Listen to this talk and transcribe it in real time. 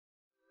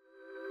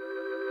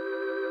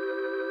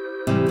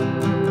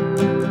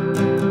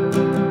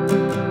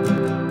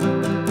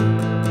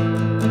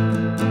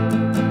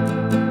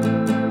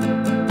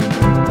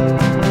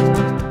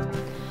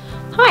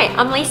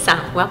I'm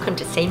Lisa. Welcome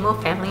to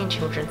Seymour Family and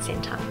Children's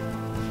Centre.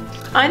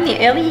 I'm the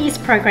Early Years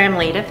Program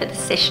Leader for the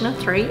session of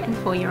 3 and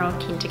 4-year-old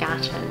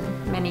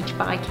kindergarten, managed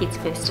by Kids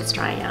First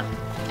Australia.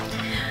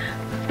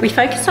 We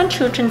focus on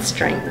children's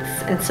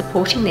strengths and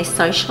supporting their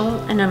social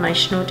and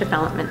emotional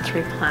development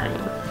through play.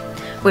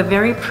 We're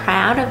very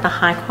proud of the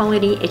high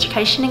quality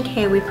education and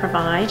care we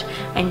provide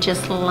and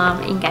just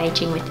love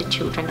engaging with the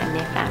children and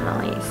their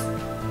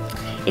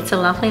families. It's a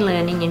lovely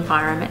learning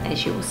environment,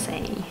 as you will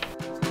see.